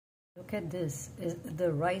Look at this. Is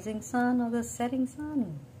the rising sun or the setting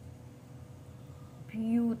sun?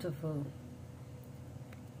 Beautiful.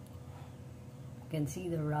 You can see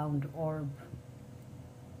the round orb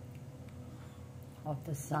of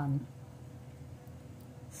the sun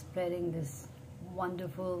spreading this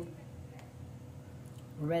wonderful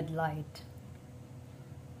red light.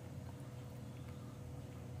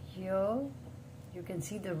 Here you can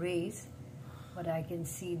see the rays, but I can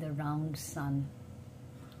see the round sun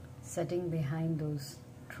setting behind those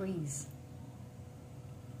trees.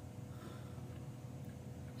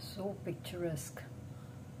 So picturesque.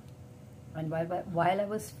 And while I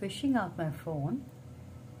was fishing out my phone,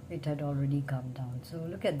 it had already come down. So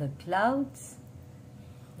look at the clouds,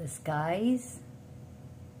 the skies,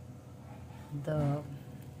 the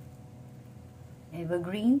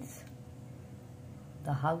evergreens,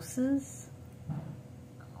 the houses,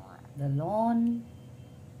 the lawn,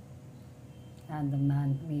 and the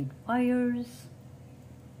man-made fires.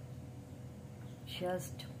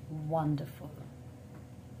 Just wonderful.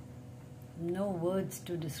 No words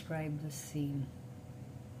to describe the scene.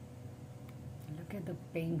 Look at the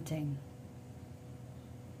painting.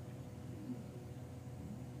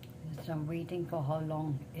 Just I'm waiting for how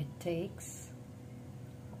long it takes.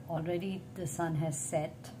 Already the sun has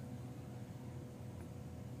set.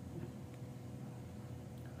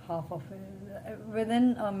 Half of it,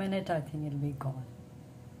 within a minute I think it'll be gone.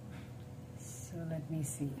 So let me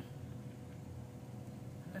see.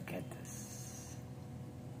 Look at this.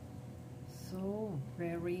 So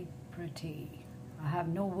very pretty. I have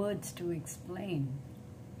no words to explain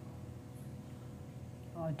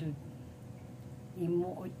or to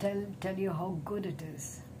tell you how good it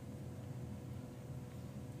is.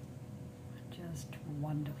 Just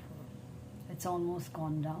wonderful. It's almost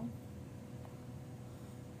gone down.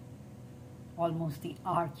 Almost the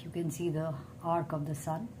arc. You can see the arc of the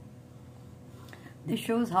sun. This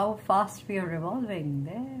shows how fast we are revolving.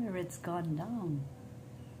 There, it's gone down.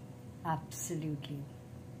 Absolutely.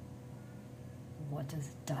 What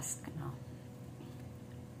is dusk now?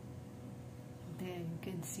 There, you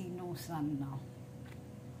can see no sun now.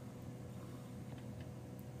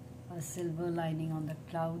 A silver lining on the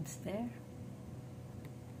clouds there.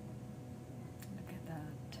 Look at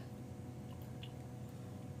that.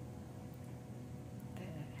 There.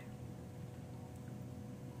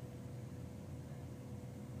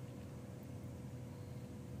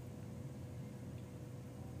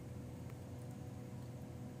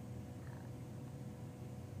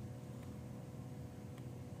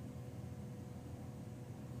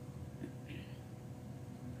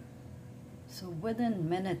 So within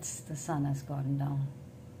minutes the sun has gone down.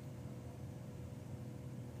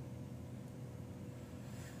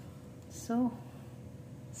 So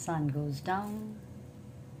sun goes down,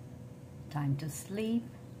 time to sleep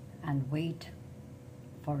and wait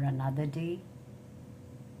for another day.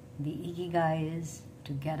 The ikigai is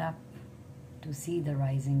to get up to see the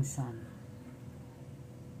rising sun.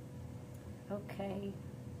 Okay,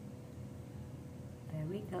 there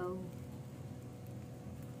we go.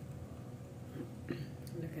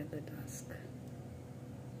 Look at the dusk.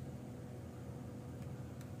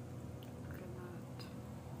 Look at that.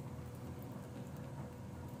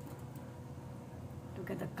 Look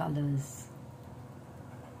at the colors.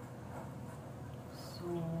 So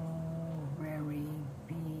very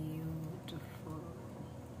beautiful.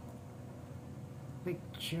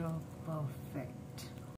 Picture perfect.